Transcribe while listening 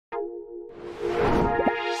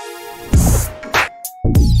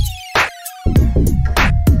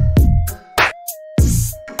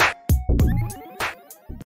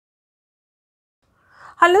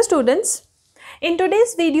Hello students, in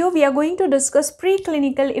today's video we are going to discuss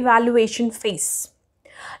preclinical evaluation phase.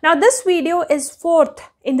 Now this video is fourth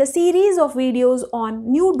in the series of videos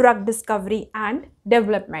on new drug discovery and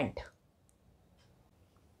development.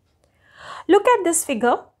 Look at this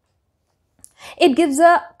figure. It gives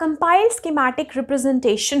a compiled schematic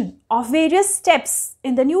representation of various steps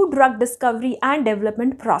in the new drug discovery and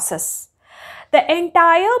development process. The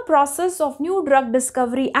entire process of new drug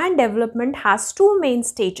discovery and development has two main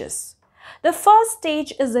stages. The first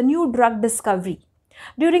stage is the new drug discovery.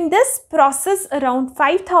 During this process, around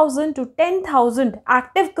 5,000 to 10,000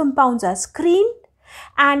 active compounds are screened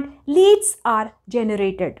and leads are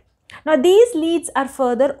generated. Now these leads are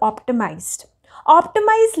further optimized.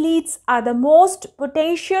 Optimized leads are the most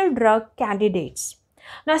potential drug candidates.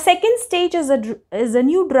 Now second stage is a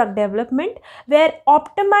new drug development where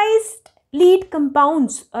optimized lead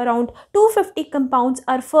compounds, around 250 compounds,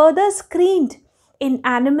 are further screened in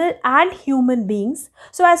animal and human beings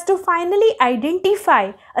so as to finally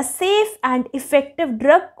identify a safe and effective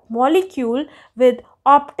drug molecule with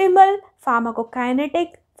optimal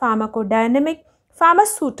pharmacokinetic, pharmacodynamic,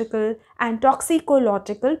 pharmaceutical and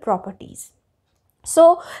toxicological properties.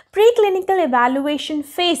 So, preclinical evaluation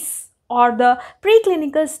phase or the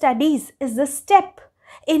preclinical studies is the step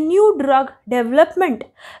in new drug development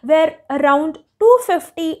where around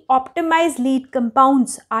 250 optimized lead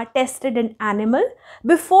compounds are tested in animal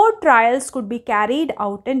before trials could be carried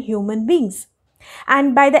out in human beings.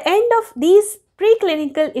 And by the end of these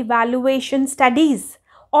preclinical evaluation studies,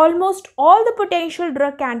 almost all the potential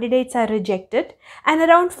drug candidates are rejected and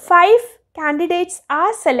around 5 candidates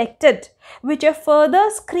are selected which are further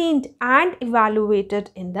screened and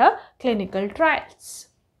evaluated in the clinical trials.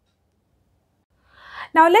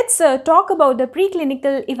 Now let's talk about the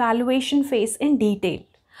preclinical evaluation phase in detail.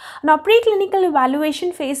 Now preclinical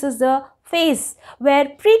evaluation phase is the phase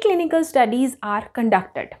where preclinical studies are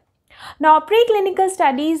conducted. Now preclinical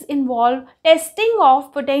studies involve testing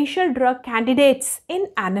of potential drug candidates in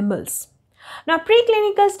animals. Now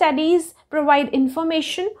preclinical studies provide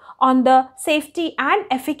information on the safety and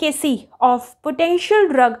efficacy of potential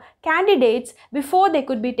drug candidates before they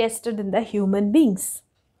could be tested in the human beings.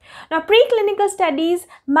 Now, preclinical studies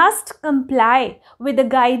must comply with the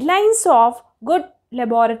guidelines of good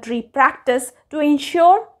laboratory practice to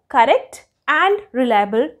ensure correct and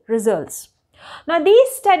reliable results. Now, these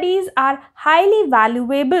studies are highly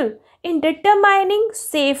valuable in determining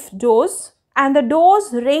safe dose and the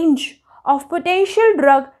dose range of potential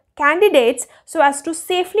drug candidates so as to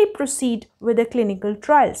safely proceed with the clinical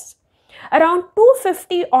trials. Around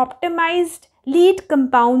 250 optimized lead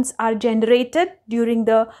compounds are generated during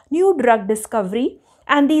the new drug discovery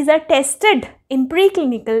and these are tested in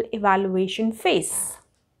preclinical evaluation phase.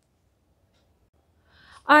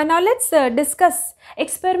 Now let's discuss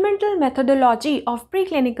experimental methodology of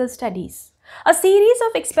preclinical studies. A series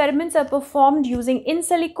of experiments are performed using in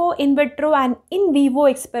silico, in vitro and in vivo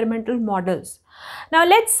experimental models. Now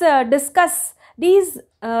let's discuss these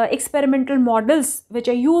experimental models which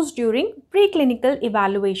are used during preclinical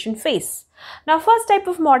evaluation phase. Now first type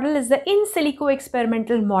of model is the in silico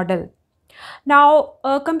experimental model. Now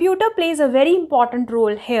a computer plays a very important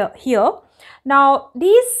role here. Now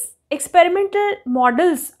these experimental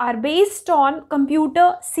models are based on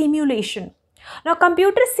computer simulation. Now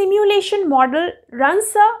computer simulation model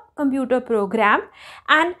runs a computer program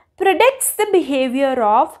and predicts the behavior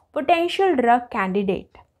of potential drug candidate.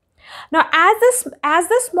 Now, as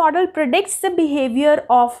this model predicts the behavior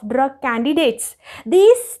of drug candidates,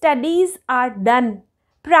 these studies are done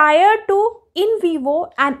prior to in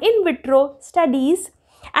vivo and in vitro studies,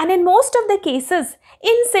 and in most of the cases,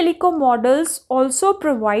 in silico models also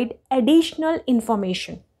provide additional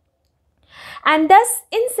information. And thus,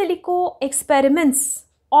 in silico experiments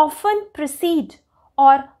often precede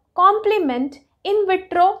or complement in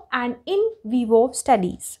vitro and in vivo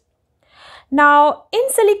studies. Now, in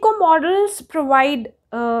silico models provide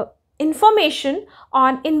information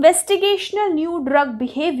on investigational new drug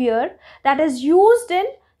behavior that is used in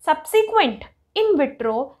subsequent in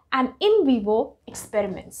vitro and in vivo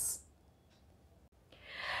experiments.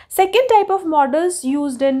 Second type of models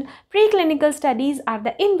used in preclinical studies are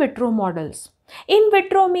the in vitro models. In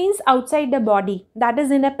vitro means outside the body, that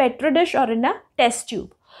is in a petri dish or in a test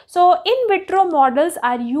tube. So, in vitro models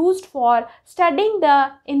are used for studying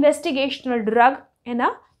the investigational drug in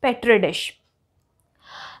a petri dish.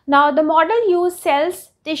 Now, the model use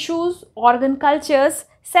cells, tissues, organ cultures,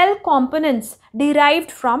 cell components derived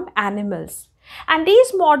from animals. And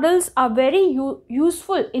these models are very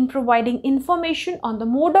useful in providing information on the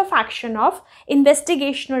mode of action of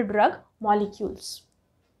investigational drug molecules.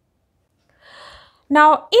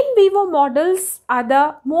 Now, in vivo models are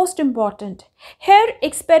the most important. Here,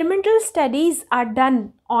 experimental studies are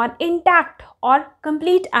done on intact or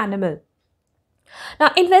complete animal. Now,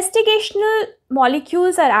 investigational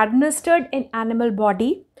molecules are administered in animal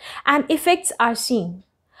body and effects are seen.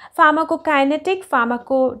 Pharmacokinetic,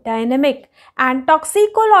 pharmacodynamic and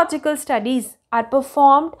toxicological studies are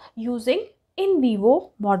performed using in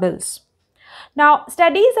vivo models. Now,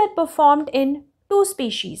 studies are performed in two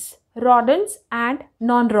species, rodents and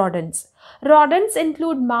non-rodents. Rodents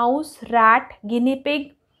include mouse, rat, guinea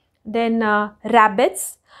pig, then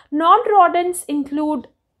rabbits. Non-rodents include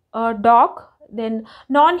dog, then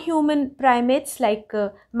non-human primates like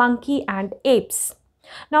monkey and apes.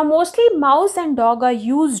 Now, mostly mouse and dog are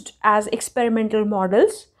used as experimental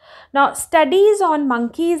models. Now, studies on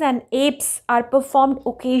monkeys and apes are performed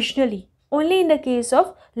occasionally, only in the case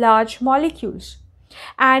of large molecules.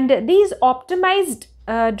 And these optimized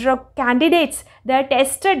drug candidates, they are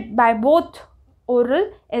tested by both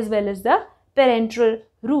oral as well as the parenteral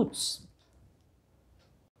routes.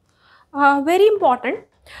 Very important.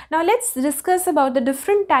 Now let's discuss about the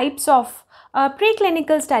different types of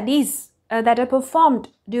preclinical studies that are performed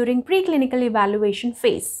during preclinical evaluation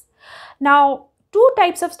phase. Now, two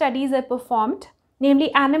types of studies are performed,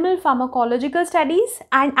 namely animal pharmacological studies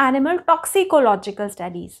and animal toxicological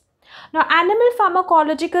studies. Now, animal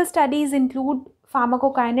pharmacological studies include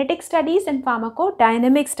pharmacokinetic studies and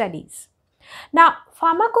pharmacodynamic studies. Now,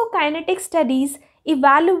 pharmacokinetic studies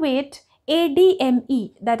evaluate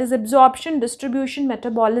ADME, that is absorption, distribution,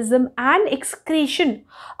 metabolism and excretion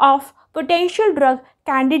of potential drug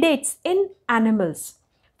candidates in animals.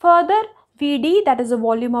 Further, VD, that is a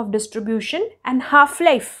volume of distribution, and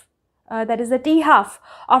half-life, that is the T-half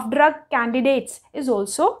of drug candidates is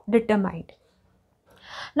also determined.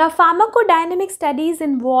 Now, pharmacodynamic studies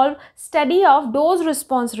involve study of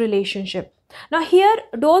dose-response relationship. Now, here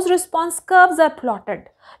dose-response curves are plotted.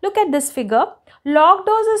 Look at this figure. Log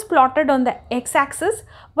dose is plotted on the x-axis,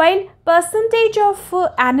 while percentage of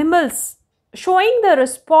animals showing the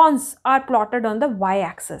response are plotted on the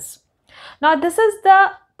y-axis. Now, this is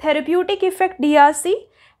the therapeutic effect DRC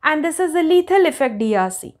and this is the lethal effect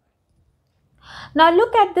DRC. Now,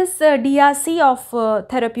 look at this DRC of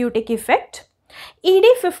therapeutic effect.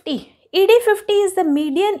 ED50 is the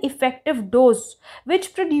median effective dose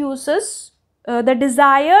which produces the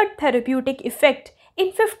desired therapeutic effect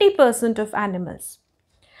in 50% of animals.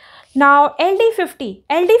 Now, LD50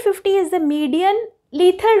 is the median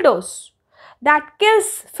lethal dose that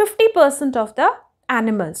kills 50% of the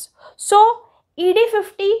animals. So,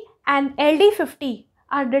 ED50 and LD50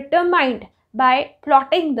 are determined by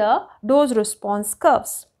plotting the dose response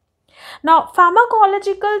curves. Now,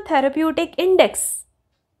 pharmacological therapeutic index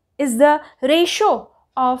is the ratio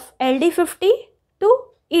of LD50 to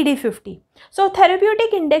ED50. So,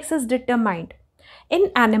 therapeutic index is determined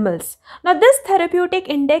in animals. Now, this therapeutic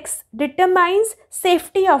index determines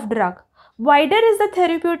safety of drug. Wider is the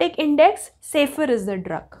therapeutic index, safer is the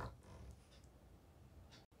drug.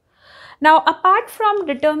 Now, apart from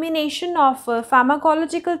determination of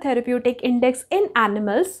pharmacological therapeutic index in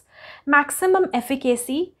animals, maximum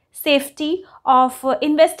efficacy, safety of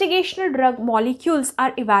investigational drug molecules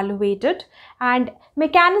are evaluated and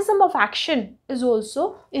mechanism of action is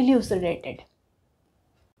also elucidated.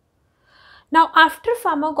 Now, after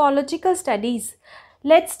pharmacological studies,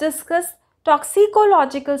 let's discuss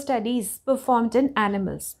toxicological studies performed in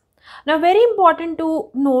animals. Now, very important to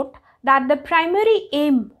note that the primary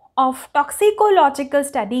aim of toxicological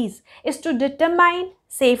studies is to determine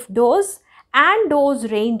safe dose and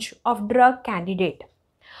dose range of drug candidate.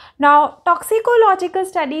 Now, toxicological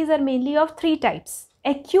studies are mainly of three types: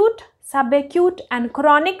 acute, subacute and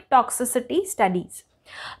chronic toxicity studies.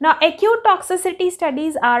 Now, acute toxicity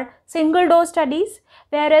studies are single dose studies,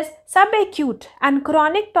 whereas subacute and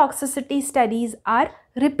chronic toxicity studies are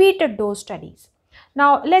repeated dose studies.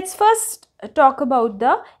 Now, let's first talk about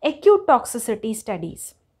the acute toxicity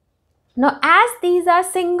studies. Now, as these are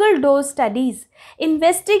single dose studies,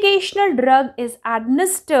 investigational drug is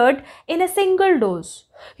administered in a single dose,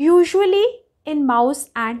 usually in mouse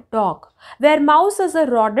and dog, where mouse is a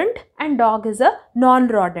rodent and dog is a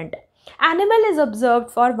non-rodent. Animal is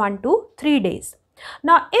observed for 1 to 3 days.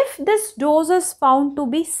 Now, if this dose is found to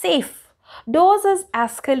be safe, dose is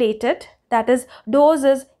escalated, that is, dose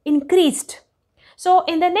is increased. So,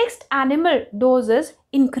 in the next animal, dose is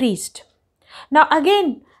increased. Now,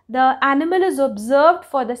 again, the animal is observed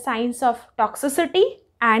for the signs of toxicity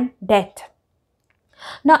and death.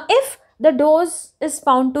 Now, if the dose is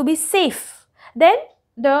found to be safe, then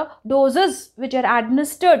the doses which are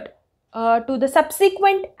administered to the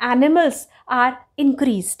subsequent animals are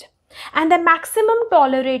increased. and the maximum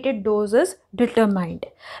tolerated dose is determined,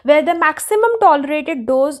 where the maximum tolerated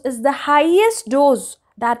dose is the highest dose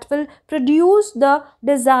that will produce the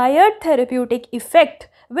desired therapeutic effect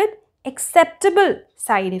with acceptable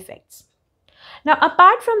side effects. Now,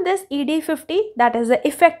 apart from this, ED50, that is the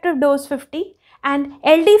effective dose 50, and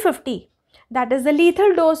LD50, that is the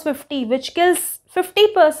lethal dose 50, which kills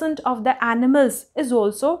 50% of the animals, is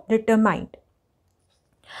also determined.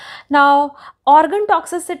 Now, organ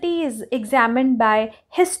toxicity is examined by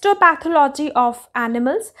histopathology of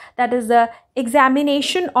animals, that is the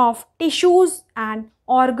examination of tissues and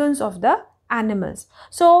organs of the animals.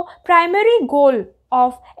 So, primary goal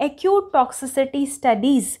of acute toxicity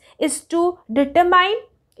studies is to determine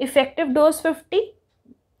effective dose 50,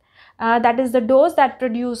 that is the dose that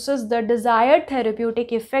produces the desired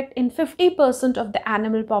therapeutic effect in 50% of the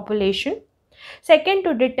animal population. Second,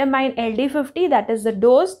 to determine LD50, that is the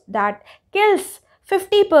dose that kills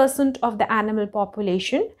 50% of the animal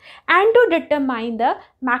population, and to determine the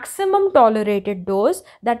maximum tolerated dose,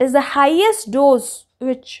 that is the highest dose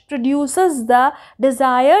which produces the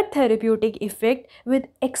desired therapeutic effect with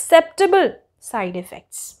acceptable side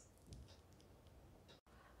effects.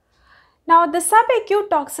 Now, the subacute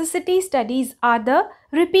toxicity studies are the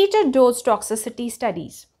repeated dose toxicity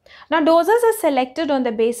studies. Now, doses are selected on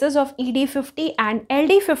the basis of ED50 and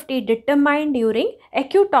LD50 determined during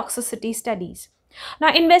acute toxicity studies.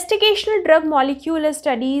 Now, investigational drug molecule is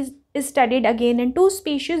studied again in two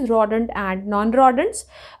species, rodent and non-rodents,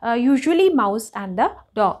 usually mouse and the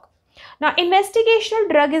dog. Now, investigational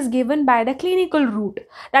drug is given by the clinical route,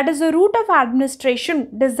 that is the route of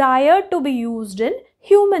administration desired to be used in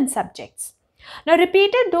human subjects. Now,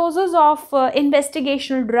 repeated doses of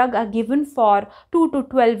investigational drug are given for 2 to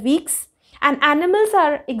 12 weeks, and animals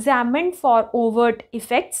are examined for overt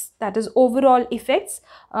effects, that is overall effects,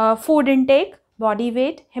 food intake, body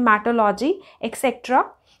weight, hematology,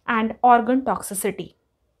 etc., and organ toxicity.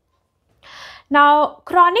 Now,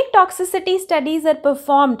 chronic toxicity studies are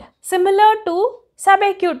performed similar to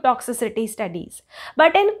subacute toxicity studies,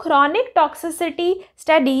 but in chronic toxicity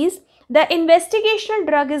studies, the investigational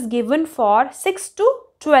drug is given for 6 to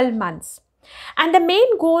 12 months. And the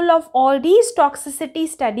main goal of all these toxicity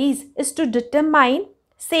studies is to determine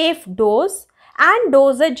safe dose and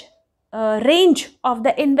dosage range of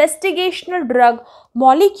the investigational drug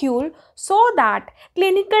molecule so that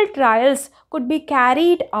clinical trials could be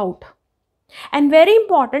carried out. And very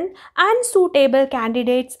important, unsuitable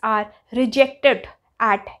candidates are rejected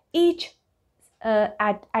at each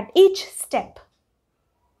step.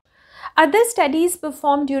 Other studies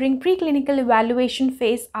performed during preclinical evaluation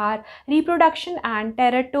phase are reproduction and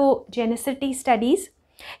teratogenicity studies.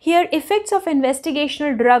 Here, effects of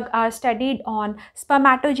investigational drug are studied on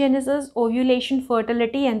spermatogenesis, ovulation,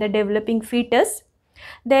 fertility, and the developing fetus.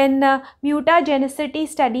 Then, mutagenicity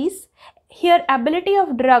studies. Here, ability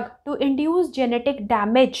of drug to induce genetic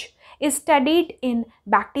damage is studied in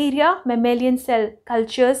bacteria, mammalian cell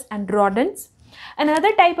cultures, and rodents.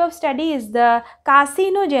 Another type of study is the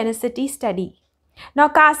carcinogenicity study. Now,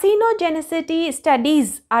 carcinogenicity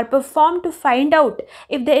studies are performed to find out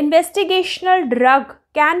if the investigational drug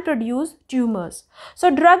can produce tumors. So,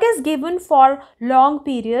 drug is given for long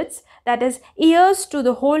periods, that is years to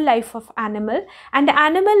the whole life of animal, and the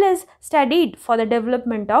animal is studied for the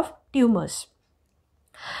development of tumors.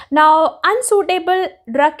 Now, unsuitable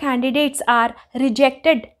drug candidates are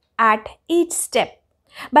rejected at each step.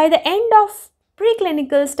 By the end of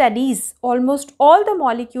preclinical studies, almost all the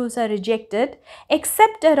molecules are rejected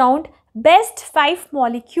except around best 5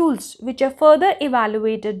 molecules which are further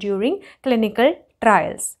evaluated during clinical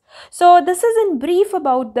trials. So, this is in brief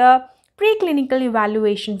about the preclinical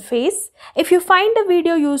evaluation phase. If you find the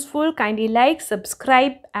video useful, kindly like,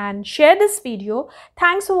 subscribe and share this video.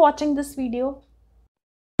 Thanks for watching this video.